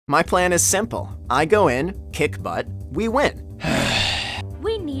My plan is simple. I go in, kick butt, we win.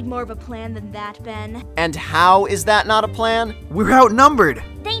 We need more of a plan than that, Ben. And how is that not a plan? We're outnumbered.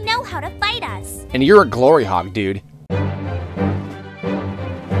 They know how to fight us. And you're a glory hog, dude.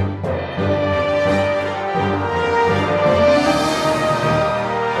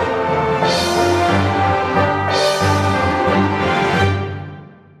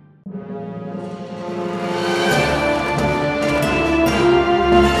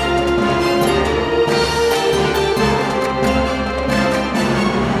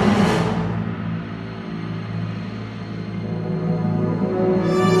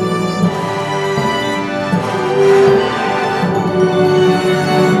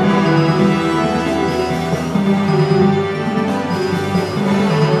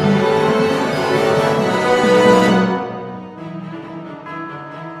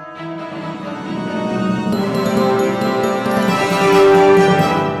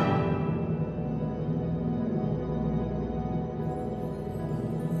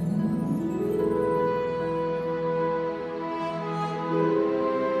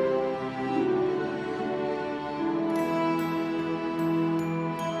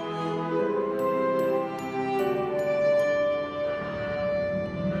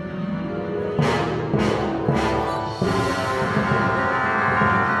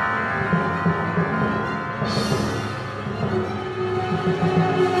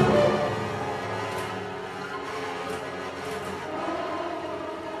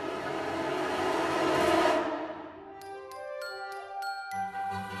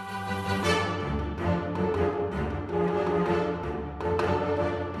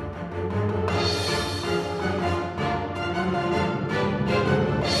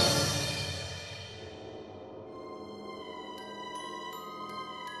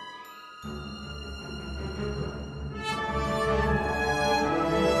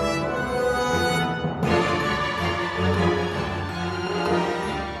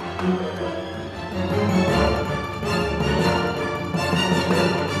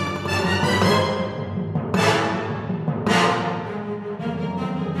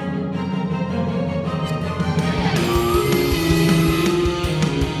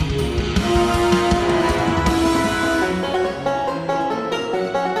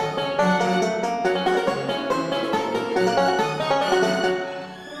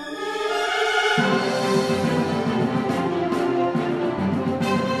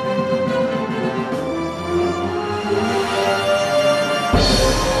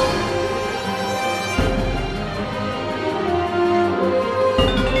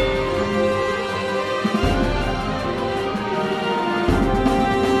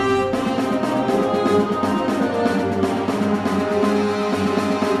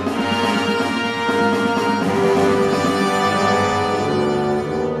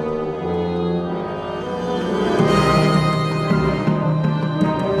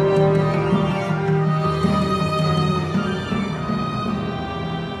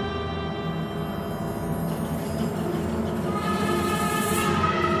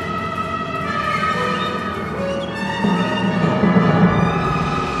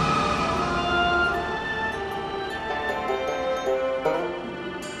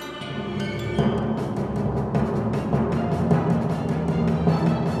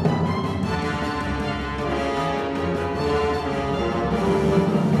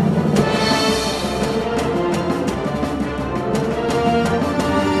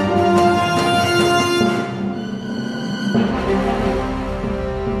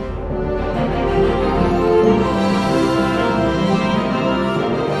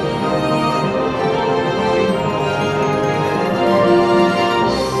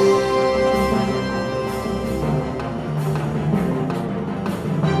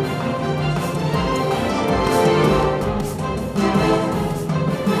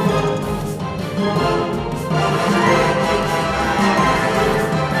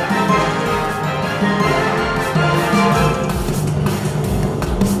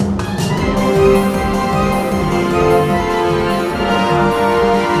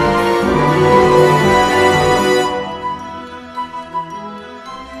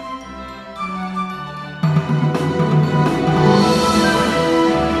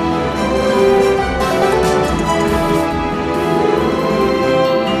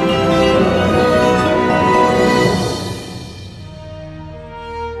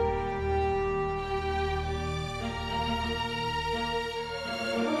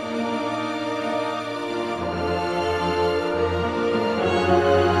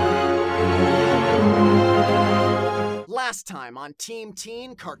 Last time on Team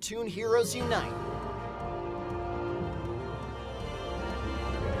Teen Cartoon Heroes Unite.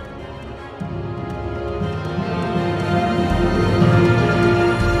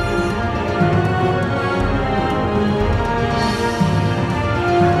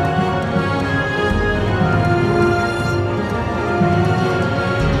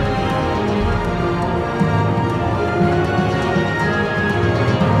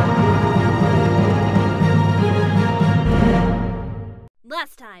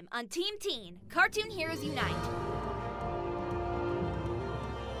 fine. Cartoon heroes unite.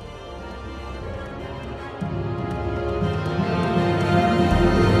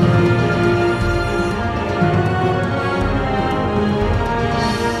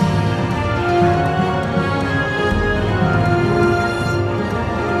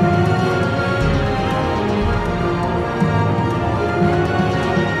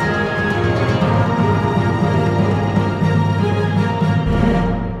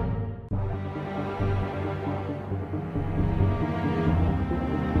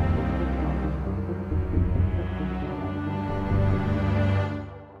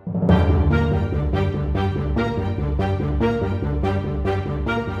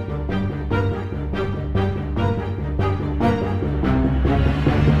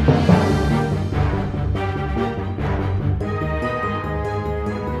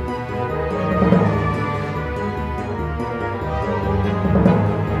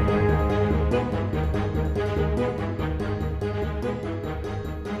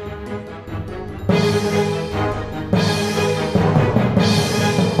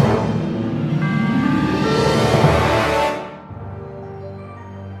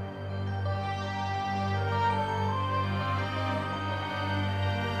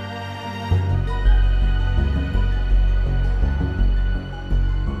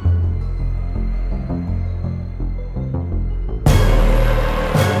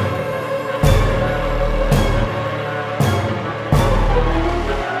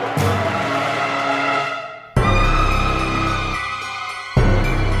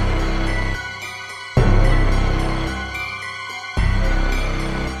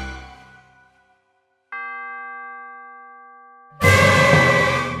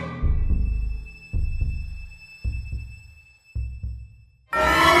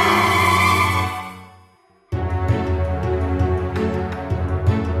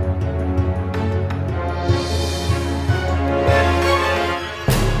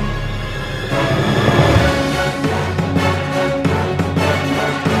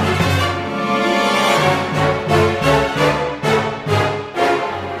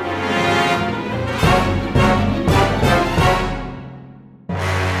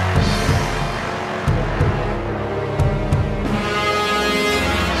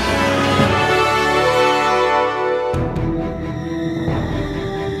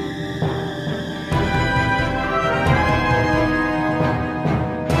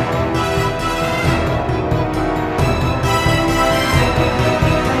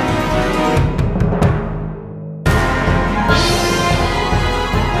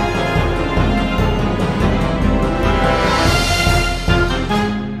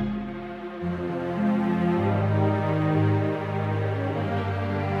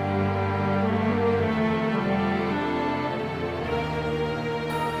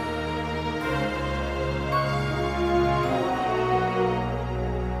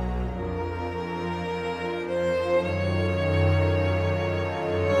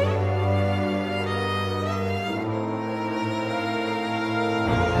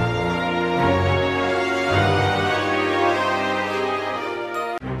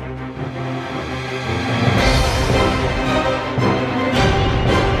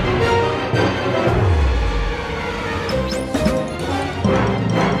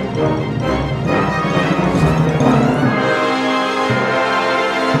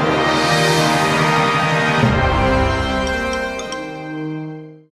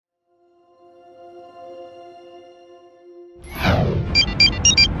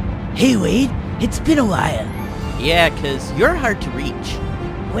 Hey Wade, it's been a while. Yeah, 'cause you're hard to reach.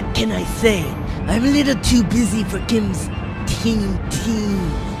 What can I say? I'm a little too busy for Kim's team.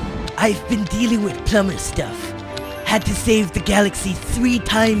 I've been dealing with plumber stuff. Had to save the galaxy 3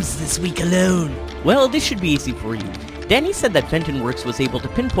 times this week alone. Well, this should be easy for you. Danny said that Fenton Works was able to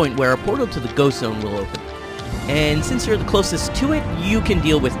pinpoint where a portal to the Ghost Zone will open. And since you're the closest to it, you can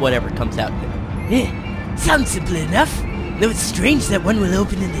deal with whatever comes out there. Sounds simple enough. Though it's strange that one will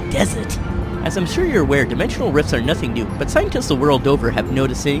open in the desert. As I'm sure you're aware, dimensional rifts are nothing new, but scientists the world over have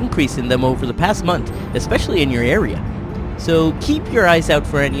noticed an increase in them over the past month, especially in your area. So keep your eyes out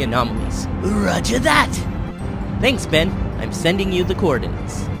for any anomalies. Roger that! Thanks, Ben. I'm sending you the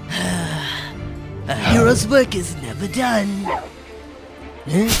coordinates. A hero's work is never done.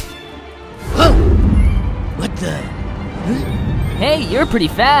 Huh? Whoa! What the? Huh? Hey, you're pretty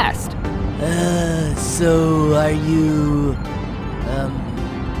fast. So are you...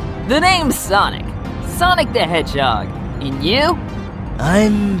 The name's Sonic. Sonic the Hedgehog. And you?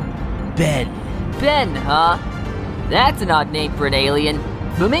 I'm Ben. Ben, huh? That's an odd name for an alien.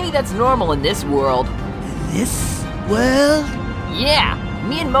 But maybe that's normal in this world. This world? Yeah,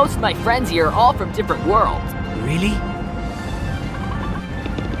 Me and most of my friends here are all from different worlds. Really?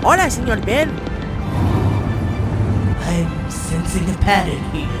 Hola, Señor Ben. I'm sensing a pattern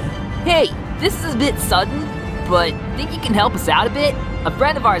here. Hey, this is a bit sudden, but think you can help us out a bit? A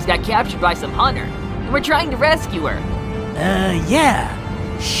friend of ours got captured by some hunter, and we're trying to rescue her. Yeah,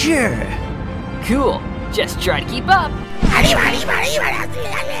 sure. Cool. Just try to keep up.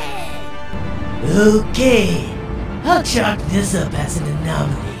 Okay, I'll chalk this up as an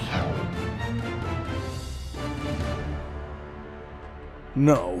anomaly.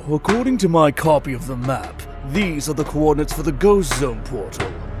 Now, according to my copy of the map, these are the coordinates for the Ghost Zone portal.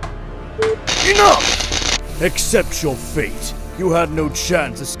 Enough! Accept your fate. You had no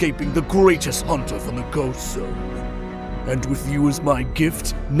chance escaping the greatest hunter from the Ghost Zone. And with you as my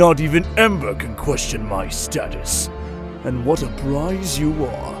gift, not even Ember can question my status. And what a prize you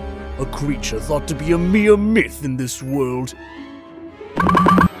are. A creature thought to be a mere myth in this world.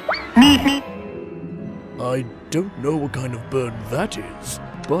 I don't know what kind of bird that is,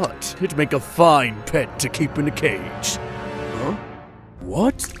 but it'd make a fine pet to keep in a cage. Huh?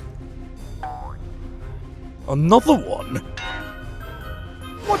 What? Another one?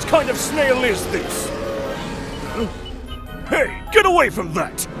 What kind of snail is this? Hey, get away from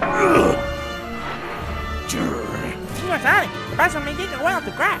that! Señor Sonic, vas a make a well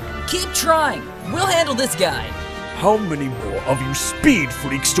to crack. Keep trying. We'll handle this guy. How many more of you speed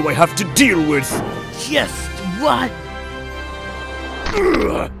freaks do I have to deal with? Just what?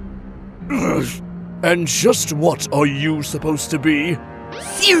 And just what are you supposed to be?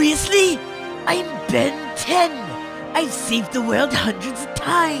 Seriously? I'm Ben 10. I've saved the world hundreds of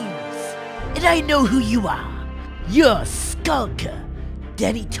times. And I know who you are. You're Skulker.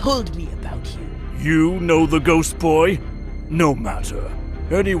 Danny told me about you. You know the Ghost Boy? No matter.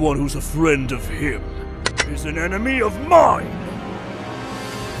 Anyone who's a friend of him is an enemy of mine!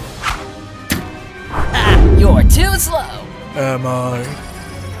 You're too slow. Am I?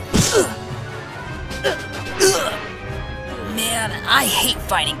 Man, I hate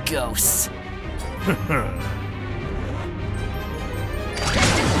fighting ghosts.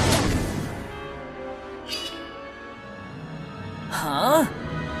 Huh?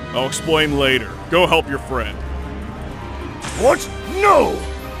 I'll explain later. Go help your friend. What? No!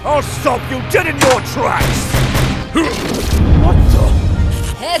 I'll stop you dead in your tracks! What the?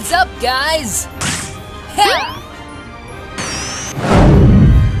 Heads up, guys! Ha!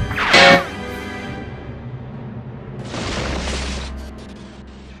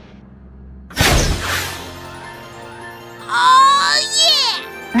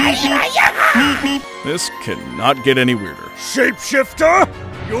 This cannot get any weirder. Shapeshifter!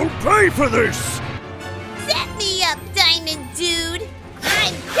 You'll pay for this! Set me up, Diamond Dude!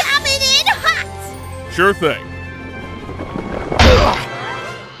 I'm coming in hot! Sure thing.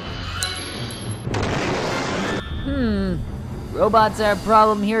 Robots are a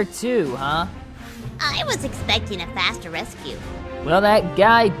problem here too, huh? I was expecting a faster rescue. Well, that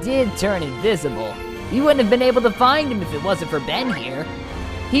guy did turn invisible. We wouldn't have been able to find him if it wasn't for Ben here.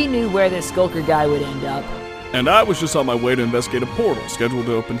 He knew where this Skulker guy would end up. And I was just on my way to investigate a portal scheduled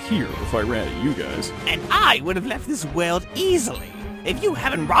to open here if I ran at you guys. And I would have left this world easily. If you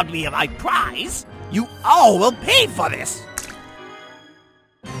haven't robbed me of my prize, you all will pay for this.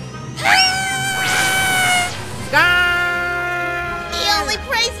 The only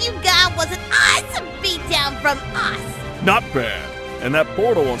prize you got was an awesome beatdown from us. Not bad. And that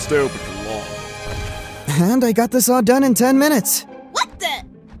portal won't stay open for long. And I got this all done in 10 minutes. What the?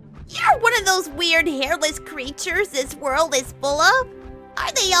 You're one of those weird hairless creatures this world is full of?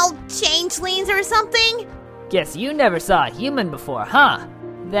 Are they all changelings or something? Guess you never saw a human before, huh?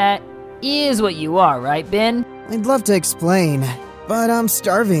 That is what you are, right, Ben? I'd love to explain, but I'm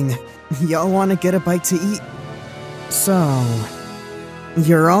starving. Y'all want to get a bite to eat? So,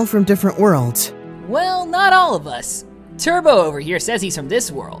 you're all from different worlds. Well, not all of us. Turbo over here says he's from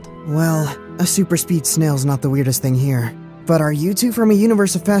this world. Well, a super speed snail's not the weirdest thing here. But are you two from a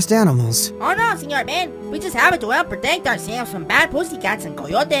universe of fast animals? Oh no, Señor Ben. We just happen to well protect ourselves from bad pussycats and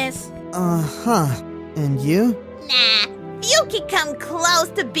coyotes. Uh-huh. And you? Nah, few can come close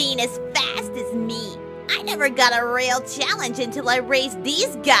to being as fast as me. I never got a real challenge until I raced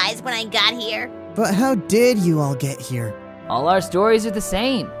these guys when I got here. But how did you all get here? All our stories are the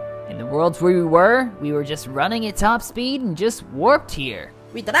same. In the worlds where we were just running at top speed and just warped here.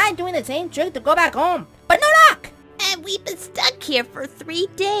 We tried doing the same trick to go back home, but no luck! And we've been stuck here for 3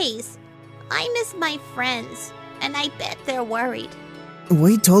 days. I miss my friends, and I bet they're worried.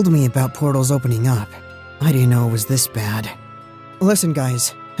 Wade told me about portals opening up. I didn't know it was this bad. Listen,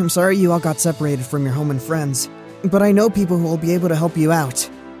 guys. I'm sorry you all got separated from your home and friends. but I know people who will be able to help you out.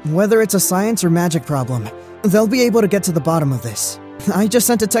 Whether it's a science or magic problem, they'll be able to get to the bottom of this. I just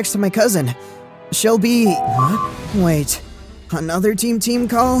sent a text to my cousin. She'll be... Huh? Wait, another team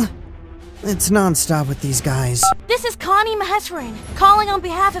call? It's non-stop with these guys. This is Connie Maheswarin, calling on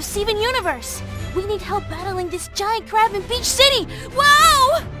behalf of Steven Universe. We need help battling this giant crab in Beach City.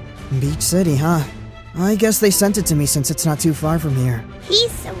 Whoa! Beach City, huh? I guess they sent it to me since it's not too far from here.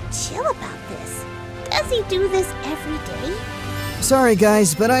 He's so chill about this. Does he do this every day? Sorry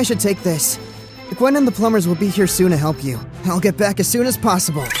guys, but I should take this. Gwen and the plumbers will be here soon to help you. I'll get back as soon as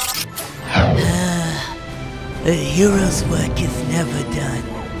possible. A hero's work is never done.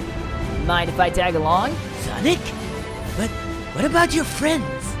 Mind if I tag along? Sonic? But what about your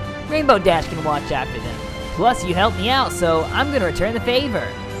friends? Rainbow Dash can watch after them. Plus, you helped me out, so I'm gonna return the favor.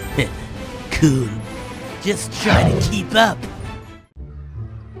 Cool. Just try to keep up.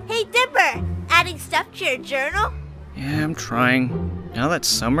 Hey Dipper, adding stuff to your journal? Yeah, I'm trying. Now that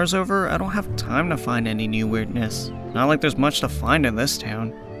summer's over, I don't have time to find any new weirdness. Not like there's much to find in this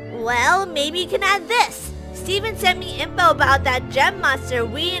town. Well, maybe you can add this. Steven sent me info about that gem monster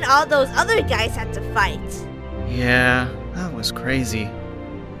we and all those other guys had to fight. Yeah, that was crazy.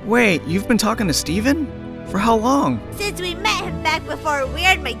 Wait, you've been talking to Steven? For how long? Since we met him back before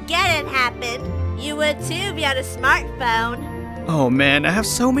Weirdmageddon happened. You would too if you had a smartphone. Oh man, I have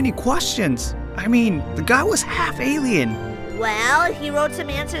so many questions. I mean, the guy was half alien. Well, he wrote some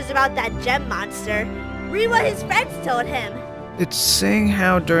answers about that gem monster. Read what his friends told him. It's saying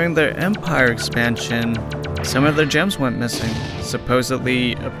how during their empire expansion, some of their gems went missing,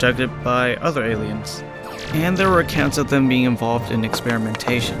 supposedly abducted by other aliens. And there were accounts of them being involved in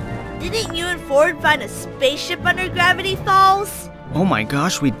experimentation. Didn't you and Ford find a spaceship under Gravity Falls? Oh my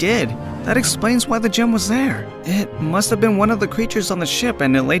gosh, we did! That explains why the gem was there. It must have been one of the creatures on the ship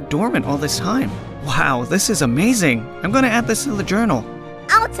and it lay dormant all this time. Wow, this is amazing! I'm gonna add this to the journal.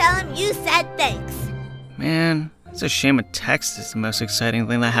 I'll tell him you said thanks. Man, it's a shame a text is the most exciting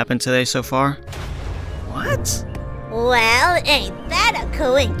thing that happened today so far. What? Well, ain't that a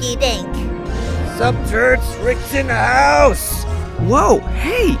coinky-dink? Sup, Turds? Rick's in the house! Whoa,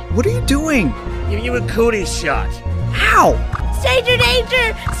 hey, what are you doing? Give you a cootie shot. Ow! Stranger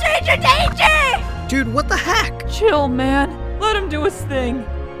danger! Stranger danger! Dude, what the heck? Chill, man. Let him do his thing.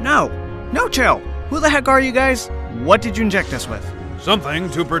 No chill. Who the heck are you guys? What did you inject us with? Something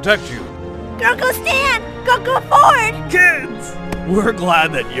to protect you. Go Stan! Go Ford! Kids! We're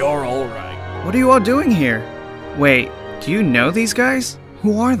glad that you're alright. What are you all doing here? Wait, do you know these guys?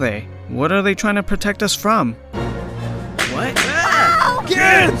 Who are they? What are they trying to protect us from? What? Ow!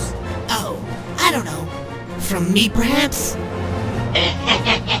 Kids! Oh, I don't know. From me, perhaps?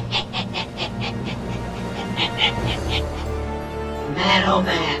 Man, oh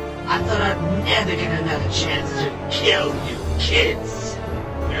man, I thought I'd never get another chance to kill you kids.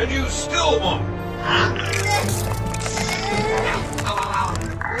 And you still won't. Huh?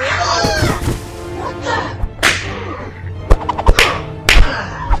 What the?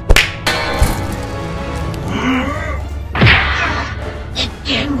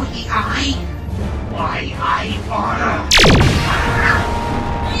 Again with the eye? Why, I oughta...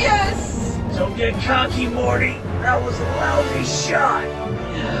 Yes! Don't get cocky, Morty. That was a lousy shot.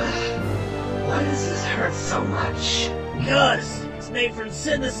 Why does this hurt so much? Cuz it's made from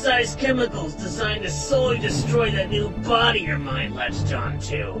synthesized chemicals designed to solely destroy that new body your mind latched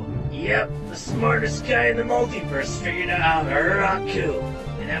onto. Yep, the smartest guy in the multiverse figured out how to hurt Aku.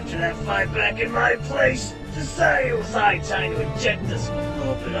 And after that fight back in my place, decided it was high time to inject us with a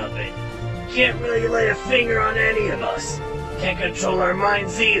little bit of it. Can't really lay a finger on any of us. Can't control our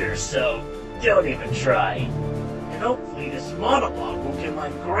minds either, so don't even try. And hopefully this monologue will give my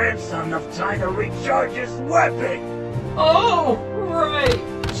grandson enough time to recharge his weapon. Oh, right.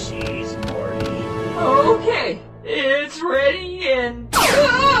 Jeez, Morty. Okay, it's ready and...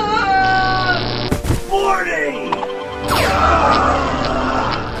 Morty!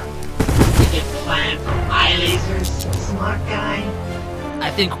 Ticket plan for eye lasers, smart guy? I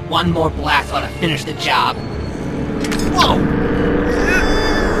think one more blast ought to finish the job. Whoa!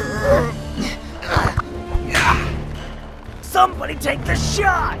 Somebody take the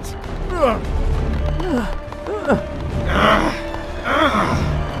shot!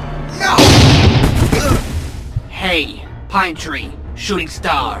 Hey, Pine Tree, Shooting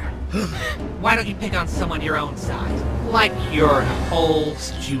Star. Why don't you pick on someone your own size? Like your whole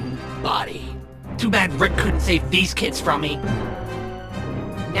student body. Too bad Rick couldn't save these kids from me.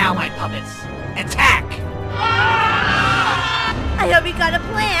 Now, my puppets, attack! I hope you got a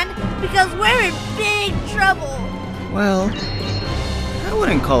plan, because we're in big trouble. Well, I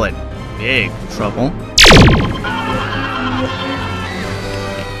wouldn't call it big trouble.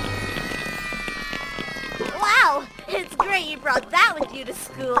 Wow, it's great you brought that with you to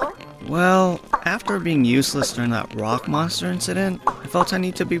school. Well, after being useless during that rock monster incident, I felt I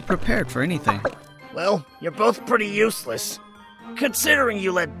need to be prepared for anything. Well, you're both pretty useless, considering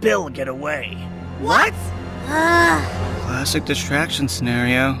you let Bill get away. What? Classic distraction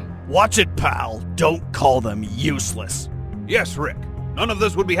scenario. Watch it, pal. Don't call them useless. Yes, Rick. None of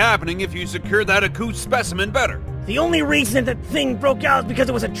this would be happening if you secured that Aku specimen better. The only reason that thing broke out is because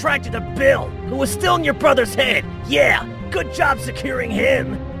it was attracted to Bill, who was still in your brother's head. Yeah, good job securing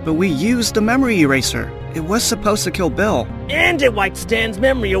him. But we used the memory eraser. It was supposed to kill Bill. And it wiped Stan's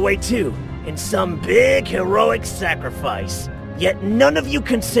memory away too, in some big heroic sacrifice. Yet none of you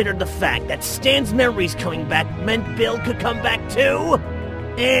considered the fact that Stan's memories coming back meant Bill could come back too?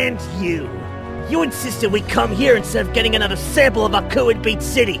 And you insisted we come here instead of getting another sample of Aku in Beach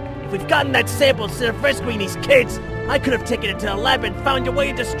City. If we'd gotten that sample instead of rescuing these kids, I could have taken it to the lab and found a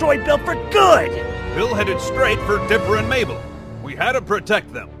way to destroy Bill for good! Bill headed straight for Dipper and Mabel. We had to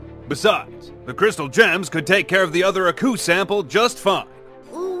protect them. Besides, the crystal gems could take care of the other Aku sample just fine.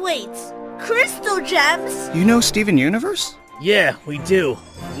 Wait, crystal gems? You know Steven Universe? Yeah, we do.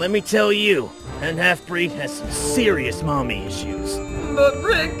 Let me tell you, that half-breed has some serious mommy issues. But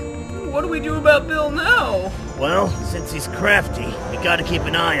Rick, what do we do about Bill now? Well, since he's crafty, we gotta keep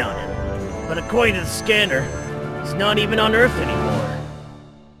an eye on him. But according to the scanner, he's not even on Earth anymore.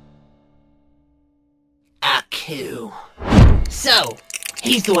 Aku. So,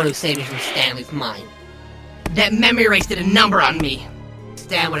 he's the one who saved me from Stanley's mind. That memory erase did a number on me.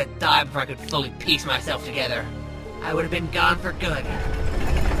 Stan would have died before I could fully piece myself together. I would have been gone for good.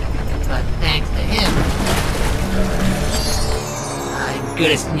 But thanks to him, I'm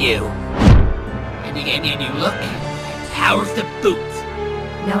good as new. And he gave me a new look, powers to boot.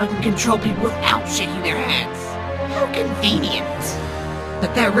 Now I can control people without shaking their hands. How convenient.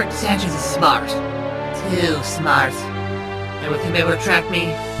 But that Rick Sanchez is smart. Too smart. And with him able to track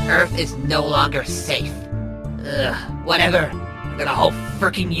me, Earth is no longer safe. Ugh, whatever. I've got a whole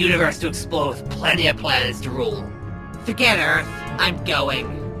freaking universe to explore with plenty of planets to rule. Forget Earth, I'm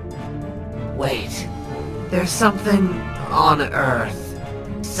going. Wait, there's something on Earth.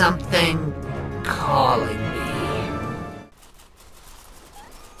 Something calling me.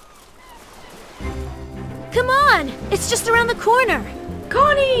 Come on! It's just around the corner!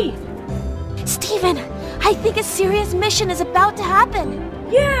 Connie! Steven, I think a serious mission is about to happen.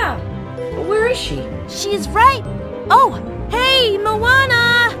 Yeah! Where is she? She's right. Oh, hey,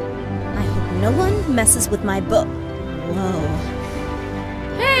 Moana! I hope no one messes with my book. Whoa.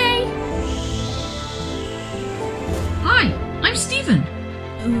 Hey! Hi, I'm Steven.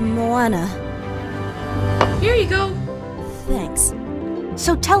 Moana. Here you go. Thanks.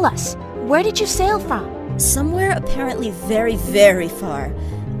 So tell us, where did you sail from? Somewhere apparently very, very far.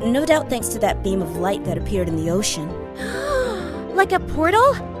 No doubt thanks to that beam of light that appeared in the ocean. Like a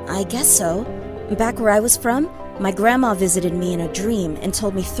portal? I guess so. Back where I was from, my grandma visited me in a dream and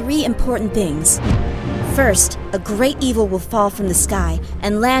told me 3 important things. First, a great evil will fall from the sky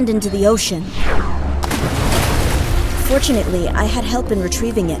and land into the ocean. Fortunately, I had help in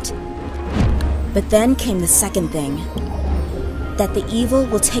retrieving it. But then came the second thing. That the evil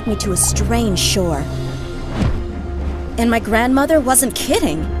will take me to a strange shore. And my grandmother wasn't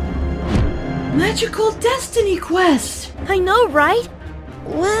kidding. Magical Destiny Quest! I know, right?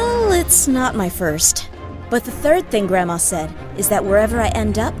 Well, it's not my first. But the third thing Grandma said is that wherever I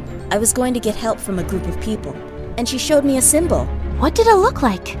end up, I was going to get help from a group of people. And she showed me a symbol. What did it look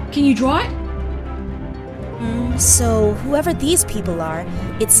like? Can you draw it? So, whoever these people are,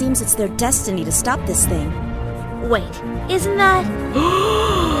 it seems it's their destiny to stop this thing. Wait, isn't that...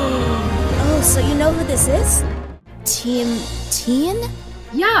 Oh, so you know who this is? Team Teen?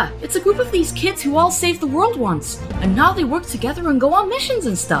 Yeah, it's a group of these kids who all saved the world once. And now they work together and go on missions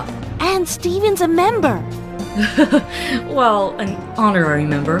and stuff. And Steven's a member. Well, an honorary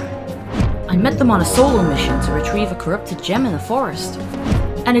member. I met them on a solo mission to retrieve a corrupted gem in the forest.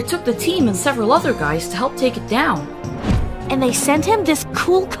 And it took the team and several other guys to help take it down. And they sent him this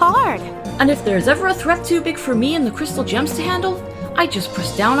cool card. And if there's ever a threat too big for me and the crystal gems to handle, I just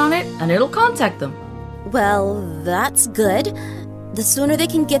press down on it and it'll contact them. Well, that's good. The sooner they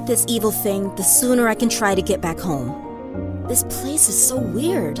can get this evil thing, the sooner I can try to get back home. This place is so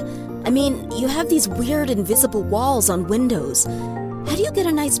weird. I mean, you have these weird invisible walls on windows. How do you get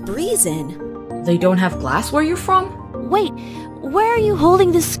a nice breeze in? They don't have glass where you're from? Wait, where are you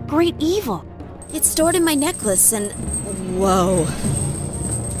holding this great evil? It's stored in my necklace and... Whoa.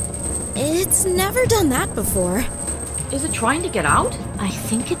 It's never done that before. Is it trying to get out? I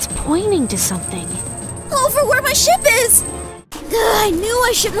think it's pointing to something. Over where my ship is! I knew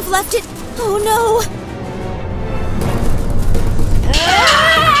I shouldn't have left it. Oh no!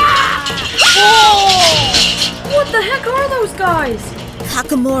 What the heck are those guys?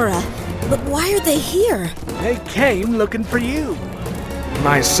 Kakamora. But why are they here? They came looking for you.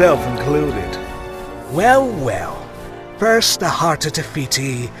 Myself included. Well, well. First the heart of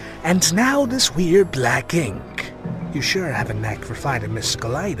Tafiti, and now this weird black ink. You sure have a knack for finding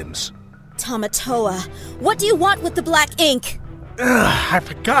mystical items. Tamatoa, what do you want with the black ink? I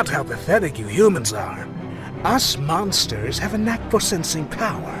forgot how pathetic you humans are. Us monsters have a knack for sensing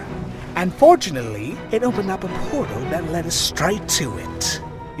power. And fortunately, it opened up a portal that led us straight to it.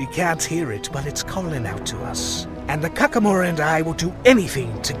 You can't hear it, but it's calling out to us. And the Kakamora and I will do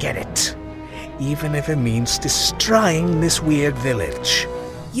anything to get it. Even if it means destroying this weird village.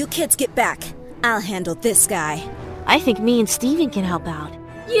 You kids get back. I'll handle this guy. I think me and Steven can help out.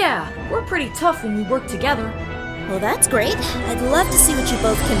 Yeah, we're pretty tough when we work together. Well, that's great. I'd love to see what you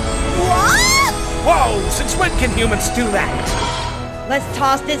both can... What? Whoa! Since when can humans do that? Let's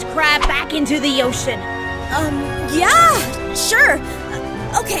toss this crab back into the ocean. Yeah, sure.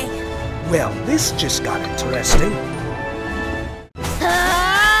 Okay. Well, this just got interesting.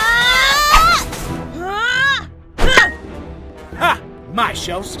 Ha! My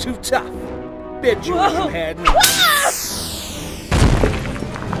shell's too tough. Bet you had.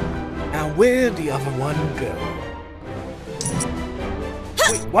 Now where'd the other one go?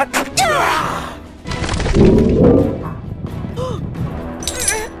 Wait, what?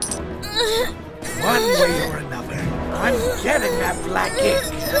 One way or another, I'm getting that black ink.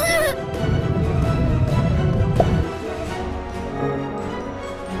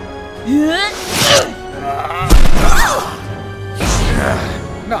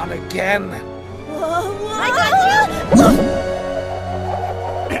 Not again. I got you!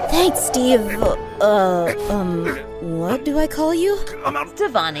 Thanks, Steve. What do I call you?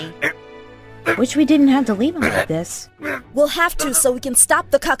 Devani. Wish we didn't have to leave him like this. We'll have to so we can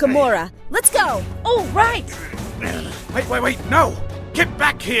stop the Kakamora. Let's go! Oh, right! Wait, no! Get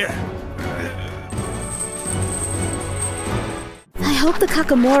back here! I hope the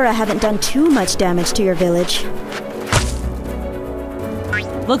Kakamora haven't done too much damage to your village.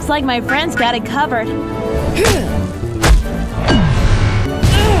 Looks like my friends got it covered.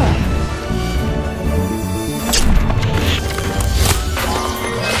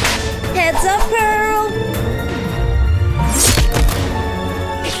 Heads up, Pearl!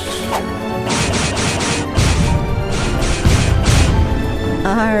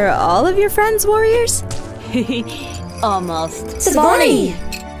 Are all of your friends warriors? Almost. Devani!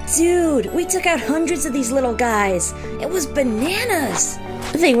 Dude, we took out hundreds of these little guys. It was bananas.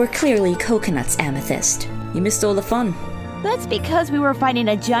 They were clearly coconuts, Amethyst. You missed all the fun. That's because we were fighting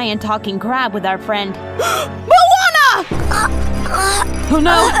a giant talking crab with our friend... Moana! Oh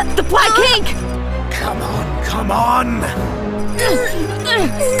no! The black ink! Come on, come on!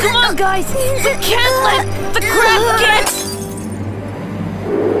 Come on, guys! We can't let the crab get...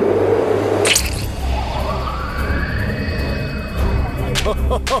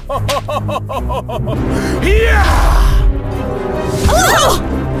 Yeah! Oh!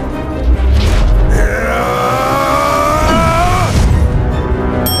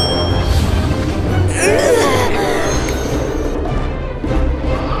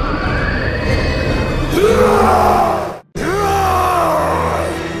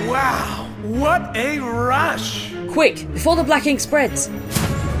 Wow, what a rush! Quick, before the black ink spreads.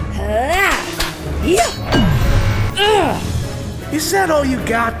 Is that all you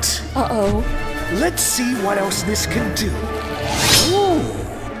got? Uh-oh. Let's see what else this can do.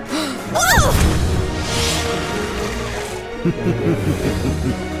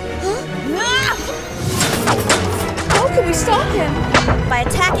 How can we stop him? By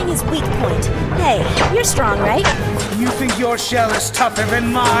attacking his weak point. Hey, you're strong, right? You think your shell is tougher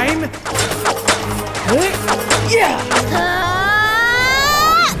than mine?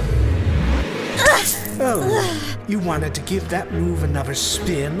 Oh, you wanted to give that move another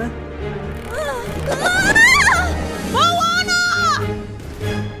spin?